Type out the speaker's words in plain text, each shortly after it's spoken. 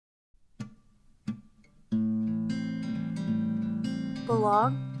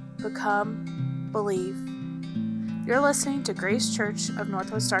belong, become, believe. You're listening to Grace Church of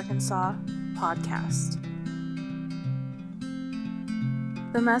Northwest Arkansas podcast.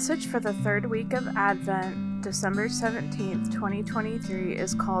 The message for the third week of Advent, December 17th, 2023,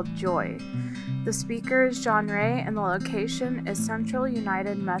 is called Joy. The speaker is John Ray, and the location is Central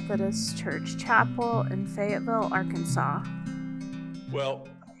United Methodist Church Chapel in Fayetteville, Arkansas. Well,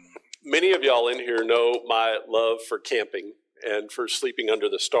 many of y'all in here know my love for camping and for sleeping under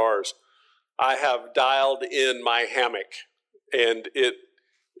the stars. I have dialed in my hammock, and it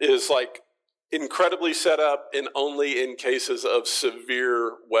is like incredibly set up, and only in cases of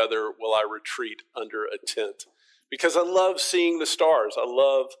severe weather will I retreat under a tent, because I love seeing the stars. I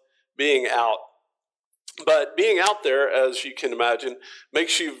love being out. But being out there, as you can imagine,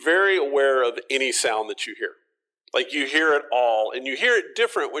 makes you very aware of any sound that you hear. Like, you hear it all, and you hear it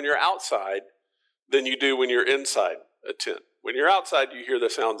different when you're outside than you do when you're inside a tent. When you're outside, you hear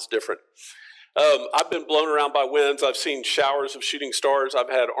the sounds different. I've been blown around by winds. I've seen showers of shooting stars. I've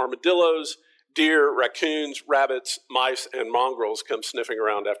had armadillos, deer, raccoons, rabbits, mice, and mongrels come sniffing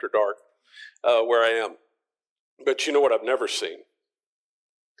around after dark where I am. But you know what I've never seen?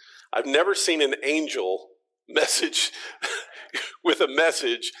 I've never seen an angel message with a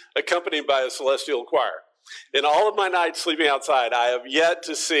message accompanied by a celestial choir. In all of my nights sleeping outside, I have yet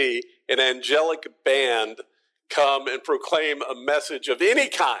to see an angelic band come and proclaim a message of any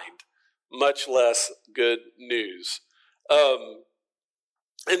kind, much less good news.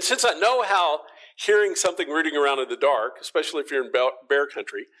 And since I know how hearing something rooting around in the dark, especially if you're in bear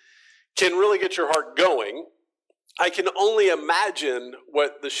country, can really get your heart going, I can only imagine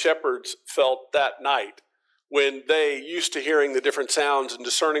what the shepherds felt that night when they, used to hearing the different sounds and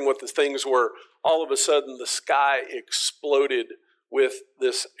discerning what the things were, all of a sudden the sky exploded with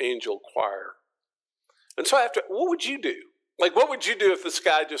this angel choir. And so I have to, what would you do? Like, what would you do if the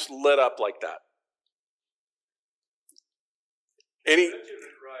sky just lit up like that?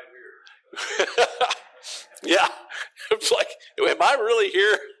 Yeah, it's like, am I really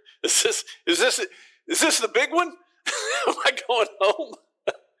here? Is this the big one? Am I going home?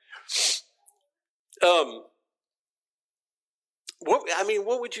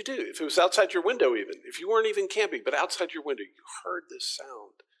 What would you do if it was outside your window? Even if you weren't even camping, but outside your window, you heard this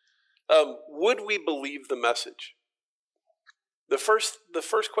sound. Would we believe the message? The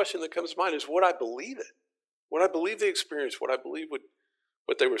first question that comes to mind is, would I believe it? Would I believe the experience? Would I believe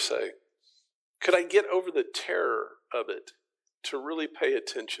what they were saying? Could I get over the terror of it to really pay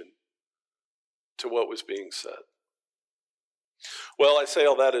attention to what was being said? Well, I say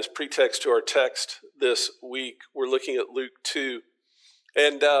all that as pretext to our text this week. We're looking at Luke 2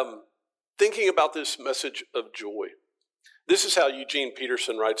 and thinking about this message of joy. This is how Eugene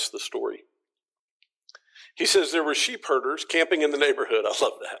Peterson writes the story. He says, there were sheep herders camping in the neighborhood. I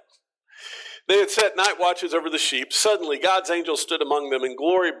love that. They had set night watches over the sheep. Suddenly, God's angel stood among them, and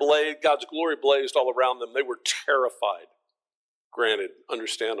God's glory blazed all around them. They were terrified. Granted,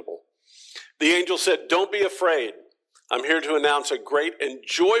 understandable. The angel said, don't be afraid. I'm here to announce a great and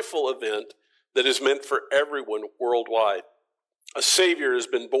joyful event that is meant for everyone worldwide. A Savior has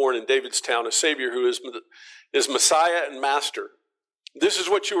been born in David's town, a Savior who is Messiah and Master. This is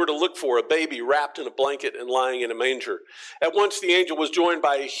what you were to look for, a baby wrapped in a blanket and lying in a manger. At once the angel was joined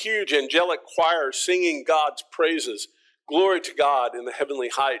by a huge angelic choir singing God's praises. Glory to God in the heavenly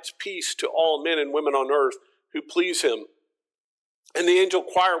heights, peace to all men and women on earth who please him. And the angel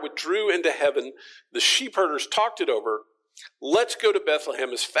choir withdrew into heaven. The sheepherders talked it over. Let's go to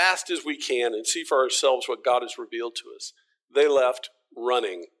Bethlehem as fast as we can and see for ourselves what God has revealed to us. They left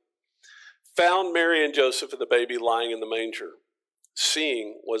running, found Mary and Joseph and the baby lying in the manger.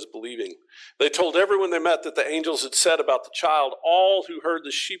 Seeing was believing. They told everyone they met that the angels had said about the child. All who heard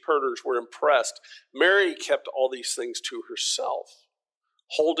the sheepherders were impressed. Mary kept all these things to herself,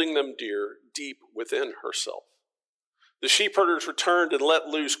 holding them deep within herself. The sheepherders returned and let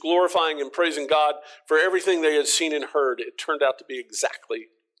loose, glorifying and praising God for everything they had seen and heard. It turned out to be exactly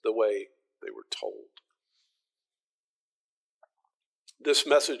the way they were told. This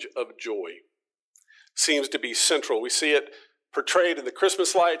message of joy seems to be central. We see it portrayed in the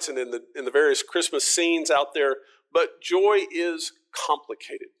Christmas lights and in the various Christmas scenes out there, but joy is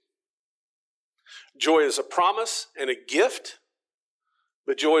complicated. Joy is a promise and a gift,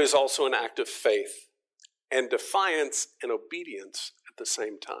 but joy is also an act of faith and defiance and obedience at the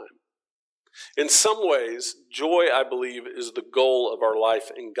same time. In some ways, joy, I believe, is the goal of our life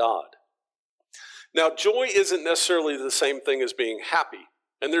in God. Now, joy isn't necessarily the same thing as being happy.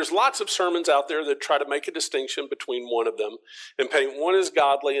 And there's lots of sermons out there that try to make a distinction between one of them and paint one as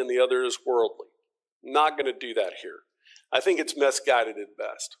godly and the other as worldly. Not going to do that here. I think it's misguided at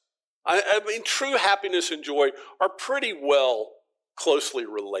best. I mean, true happiness and joy are pretty well closely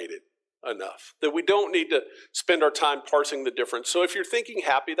related enough that we don't need to spend our time parsing the difference. So if you're thinking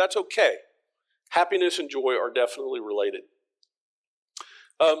happy, that's okay. Happiness and joy are definitely related.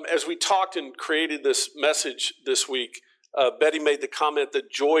 As we talked and created this message this week, Betty made the comment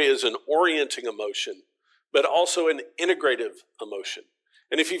that joy is an orienting emotion, but also an integrative emotion.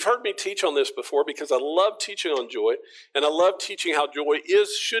 And if you've heard me teach on this before, because I love teaching on joy, and I love teaching how joy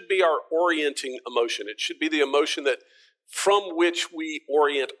should be our orienting emotion. It should be the emotion that from which we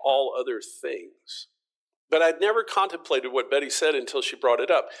orient all other things. But I'd never contemplated what Betty said until she brought it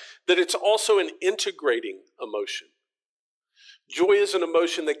up, that it's also an integrating emotion. Joy is an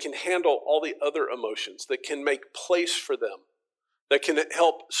emotion that can handle all the other emotions, that can make place for them, that can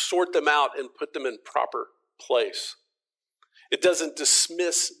help sort them out and put them in proper place. It doesn't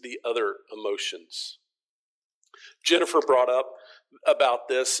dismiss the other emotions. Jennifer brought up about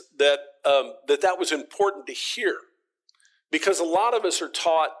this, that was important to hear, because a lot of us are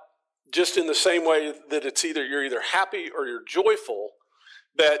taught just in the same way that you're either happy or you're joyful,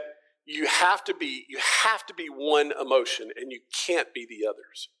 that you have to be one emotion and you can't be the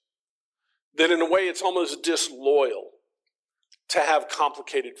others. That in a way it's almost disloyal to have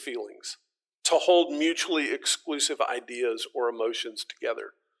complicated feelings, to hold mutually exclusive ideas or emotions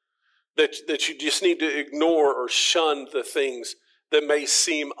together. That you just need to ignore or shun the things that may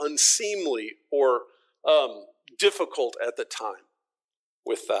seem unseemly or difficult at the time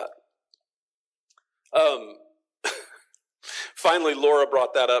with that. Finally, Laura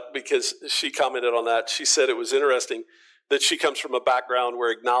brought that up because she commented on that. She said it was interesting that she comes from a background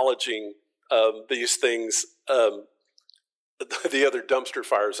where acknowledging these things, the other dumpster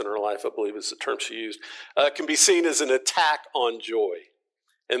fires in her life, I believe is the term she used, can be seen as an attack on joy,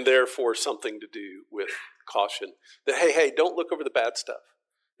 and therefore something to do with caution. That, hey, don't look over the bad stuff.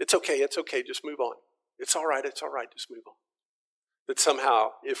 It's okay, just move on. It's all right, just move on. That somehow,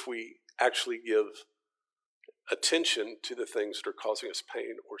 if we actually give attention to the things that are causing us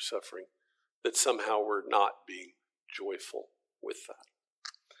pain or suffering, that somehow we're not being joyful with that.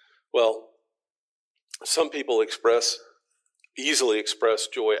 Well, some people easily express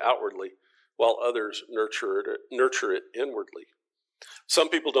joy outwardly, while others nurture it inwardly. Some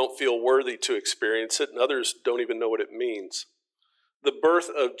people don't feel worthy to experience it, and others don't even know what it means. The birth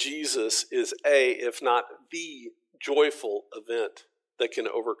of Jesus is if not the joyful event that can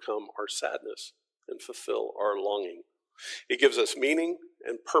overcome our sadness and fulfill our longing. It gives us meaning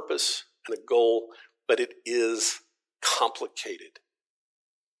and purpose and a goal, but it is complicated.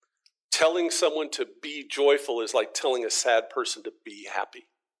 Telling someone to be joyful is like telling a sad person to be happy.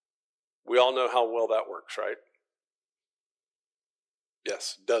 We all know how well that works, right?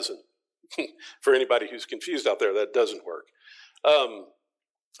 Yes, it doesn't. For anybody who's confused out there, that doesn't work.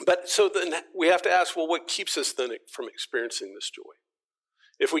 But so then we have to ask, well, what keeps us then from experiencing this joy?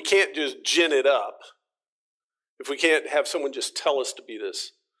 If we can't just gin it up, if we can't have someone just tell us to be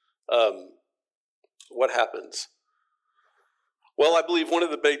this, what happens? Well, I believe one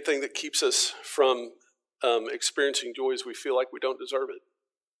of the big things that keeps us from experiencing joy is we feel like we don't deserve it.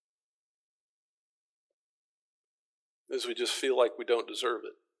 Is we just feel like we don't deserve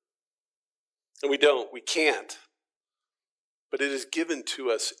it. And we can't. But it is given to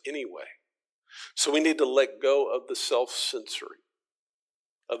us anyway. So we need to let go of the self-censoring,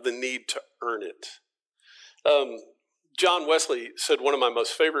 of the need to earn it. John Wesley said one of my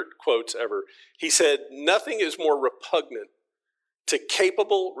most favorite quotes ever. He said, "Nothing is more repugnant to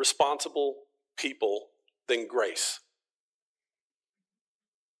capable, responsible people than grace."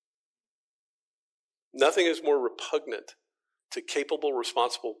 Nothing is more repugnant to capable,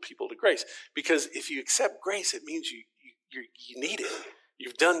 responsible people to grace. Because if you accept grace, it means you need it.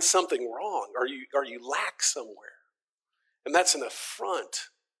 You've done something wrong, or you lack somewhere. And that's an affront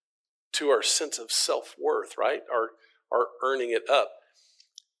to our sense of self-worth, right? Our earning it up.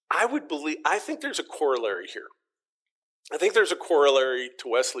 I think there's a corollary here. I think there's a corollary to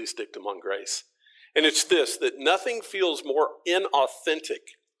Wesley's dictum on grace. And it's this, that nothing feels more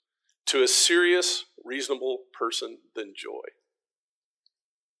inauthentic to a serious, reasonable person than joy.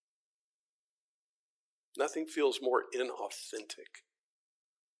 Nothing feels more inauthentic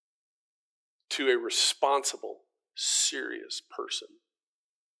to a responsible, serious person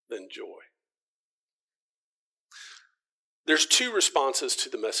than joy. There's two responses to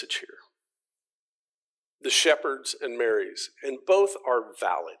the message here. The shepherds and Mary's, and both are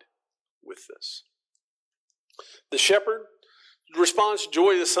valid with this. The shepherd responds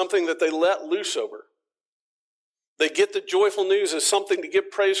joy is something that they let loose over. They get the joyful news as something to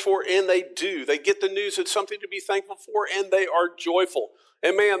give praise for, and they do. They get the news as something to be thankful for, and they are joyful.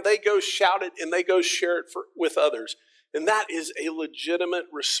 And man, they go shout it and they go share it with others. And that is a legitimate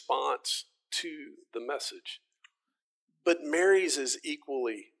response to the message. But Mary's is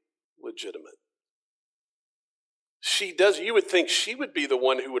equally legitimate. She does, you would think she would be the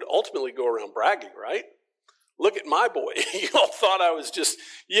one who would ultimately go around bragging, right? Look at my boy. You all thought I was just,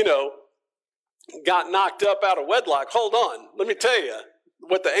 got knocked up out of wedlock. Hold on. Let me tell you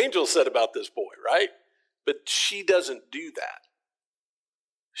what the angel said about this boy, right? But she doesn't do that.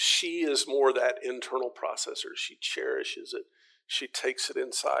 She is more that internal processor. She cherishes it. She takes it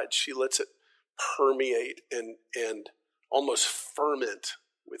inside. She lets it permeate and almost ferment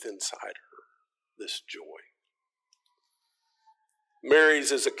within inside her, this joy.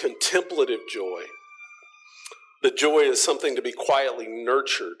 Mary's is a contemplative joy. The joy is something to be quietly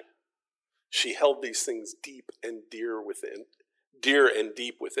nurtured. She held these things deep and dear and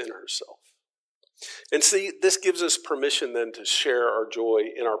deep within herself. And see, this gives us permission then to share our joy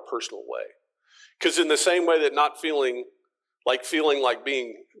in our personal way. Because in the same way that not feeling like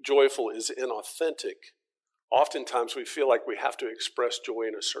being joyful is inauthentic, oftentimes we feel like we have to express joy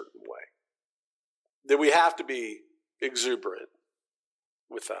in a certain way. That we have to be exuberant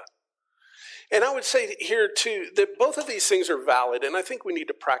with that. And I would say here too that both of these things are valid, and I think we need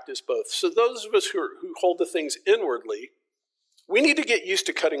to practice both. So those of us who hold the things inwardly, we need to get used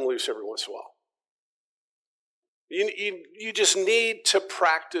to cutting loose every once in a while. You just need to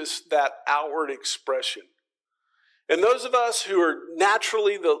practice that outward expression. And those of us who are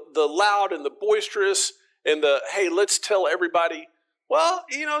naturally the loud and the boisterous and hey, let's tell everybody, well,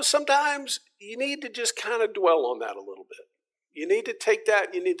 sometimes you need to just kind of dwell on that a little bit. You need to take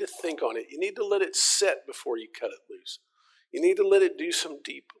that, you need to think on it. You need to let it set before you cut it loose. You need to let it do some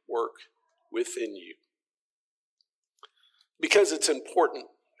deep work within you. Because it's important.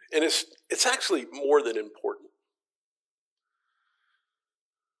 And it's actually more than important.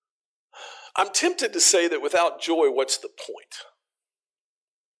 I'm tempted to say that without joy, what's the point?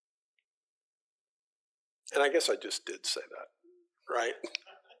 And I guess I just did say that, right?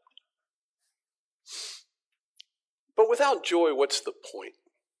 But without joy, what's the point?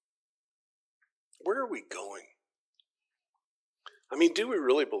 Where are we going? I mean, do we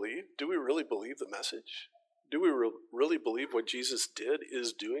really believe? Do we really believe the message? Do we really believe what Jesus did,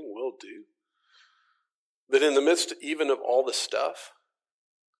 is doing, will do? That in the midst even of all the stuff,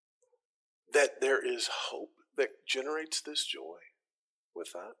 that there is hope that generates this joy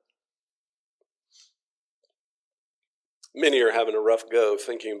with that? Many are having a rough go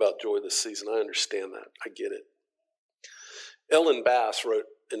thinking about joy this season. I understand that. I get it. Ellen Bass wrote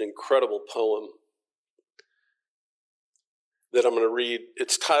an incredible poem that I'm going to read.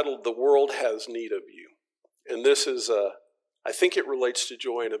 It's titled, "The World Has Need of You." And this is, I think it relates to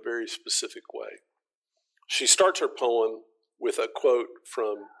joy in a very specific way. She starts her poem with a quote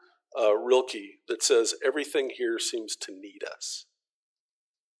from Rilke that says, "Everything here seems to need us."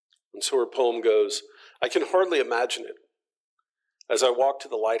 And so her poem goes, "I can hardly imagine it. As I walk to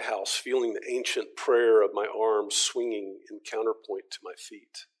the lighthouse, feeling the ancient prayer of my arms swinging in counterpoint to my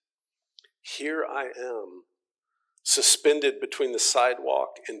feet. Here I am, suspended between the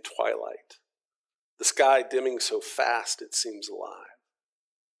sidewalk and twilight, the sky dimming so fast it seems alive.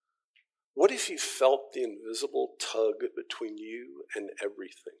 What if you felt the invisible tug between you and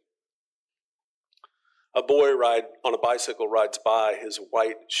everything? A boy on a bicycle rides by, his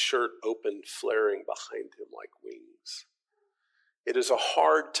white shirt open, flaring behind him like wings. It is a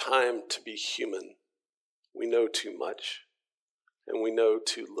hard time to be human. We know too much, and we know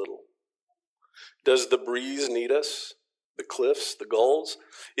too little. Does the breeze need us? The cliffs, the gulls?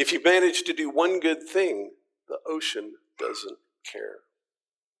 If you manage to do one good thing, the ocean doesn't care.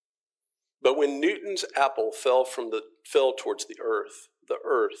 But when Newton's apple fell towards the earth,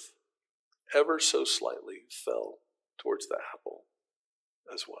 ever so slightly, fell towards the apple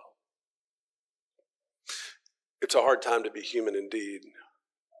as well." It's a hard time to be human indeed,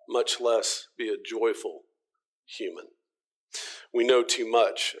 much less be a joyful human. We know too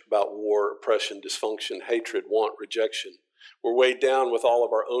much about war, oppression, dysfunction, hatred, want, rejection. We're weighed down with all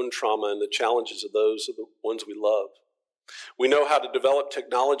of our own trauma and the challenges of those of the ones we love. We know how to develop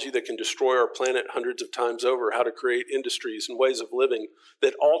technology that can destroy our planet hundreds of times over, how to create industries and ways of living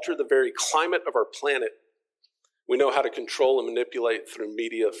that alter the very climate of our planet. We know how to control and manipulate through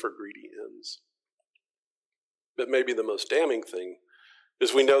media for greedy ends. But maybe the most damning thing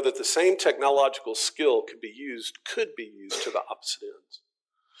is we know that the same technological skill could be used to the opposite ends.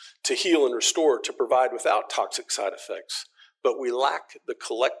 To heal and restore, to provide without toxic side effects, but we lack the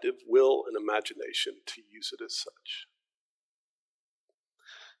collective will and imagination to use it as such.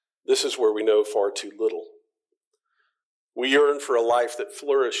 This is where we know far too little. We yearn for a life that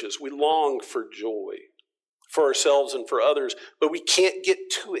flourishes. We long for joy for ourselves and for others, but we can't get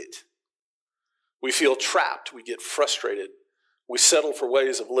to it. We feel trapped. We get frustrated. We settle for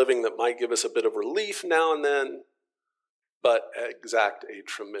ways of living that might give us a bit of relief now and then, but exact a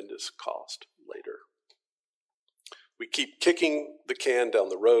tremendous cost later. We keep kicking the can down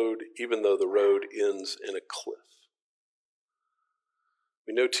the road, even though the road ends in a cliff.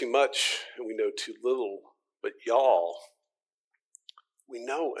 We know too much and we know too little, but y'all, we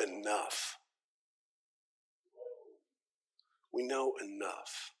know enough. We know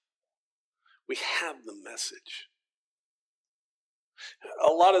enough. We have the message.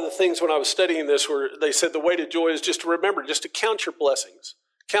 A lot of the things when I was studying this were, they said the way to joy is just to remember, just to count your blessings.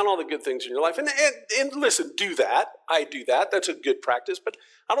 Count all the good things in your life. And listen, do that. I do that. That's a good practice, but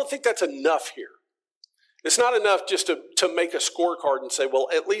I don't think that's enough here. It's not enough just to make a scorecard and say, well,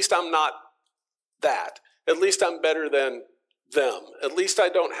 at least I'm not that. At least I'm better than them. At least I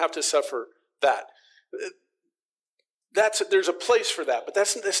don't have to suffer that. There's a place for that, but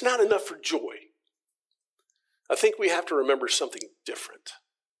that's not enough for joy. I think we have to remember something different.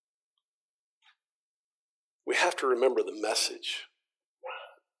 We have to remember the message.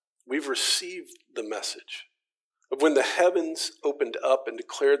 We've received the message of when the heavens opened up and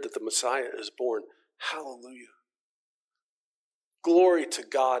declared that the Messiah is born. Hallelujah. Glory to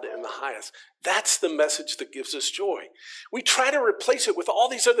God in the highest. That's the message that gives us joy. We try to replace it with all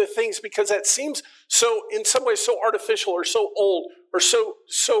these other things because that seems so, in some ways, so artificial or so old or so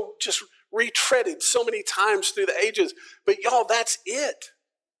just retreaded so many times through the ages. But y'all, that's it.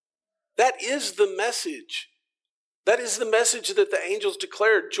 That is the message. That is the message that the angels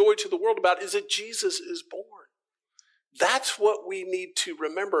declared joy to the world about, is that Jesus is born. That's what we need to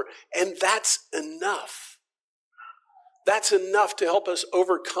remember, and that's enough. That's enough to help us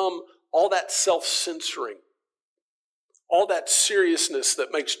overcome all that self-censoring, all that seriousness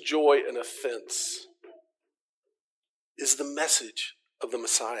that makes joy an offense, is the message of the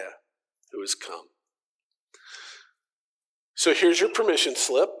Messiah who has come. So here's your permission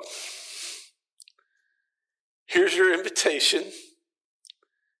slip. Here's your invitation.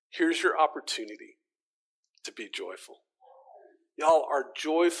 Here's your opportunity to be joyful. Y'all, our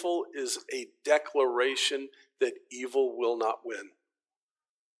joyful is a declaration that evil will not win.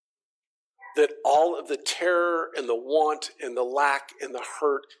 That all of the terror and the want and the lack and the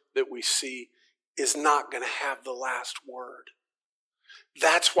hurt that we see is not going to have the last word.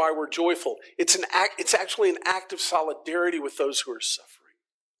 That's why we're joyful. It's actually an act of solidarity with those who are suffering.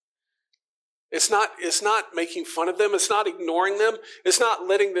 It's not making fun of them. It's not ignoring them. It's not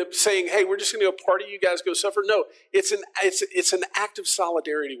letting them saying, hey, we're just going to go party, you guys go suffer. No, it's an act of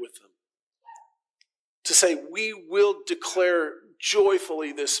solidarity with them. To say we will declare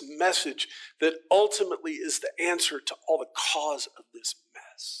joyfully this message that ultimately is the answer to all the cause of this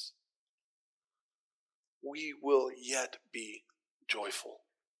mess. We will yet be joyful.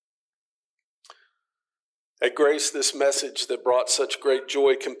 At Grace, this message that brought such great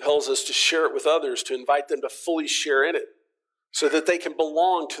joy compels us to share it with others, to invite them to fully share in it, so that they can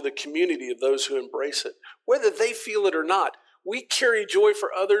belong to the community of those who embrace it. Whether they feel it or not, we carry joy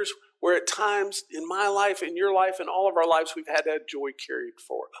for others where at times in my life, in your life, in all of our lives, we've had that joy carried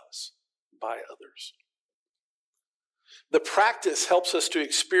for us by others. The practice helps us to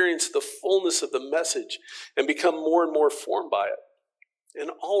experience the fullness of the message and become more and more formed by it.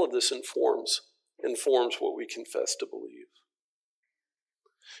 And all of this informs what we confess to believe.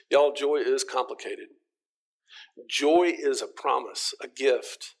 Y'all, joy is complicated. Joy is a promise, a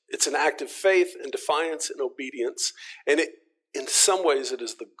gift. It's an act of faith and defiance and obedience. And in some ways, it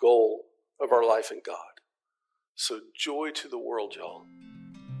is the goal of our life in God. So joy to the world, y'all.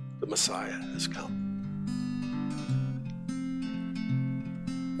 The Messiah has come.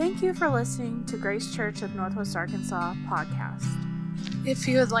 Thank you for listening to Grace Church of Northwest Arkansas podcast. If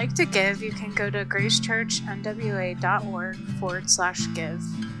you would like to give, you can go to gracechurchnwa.org/give.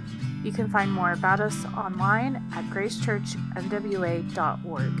 You can find more about us online at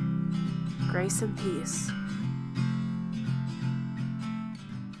gracechurchnwa.org. Grace and peace.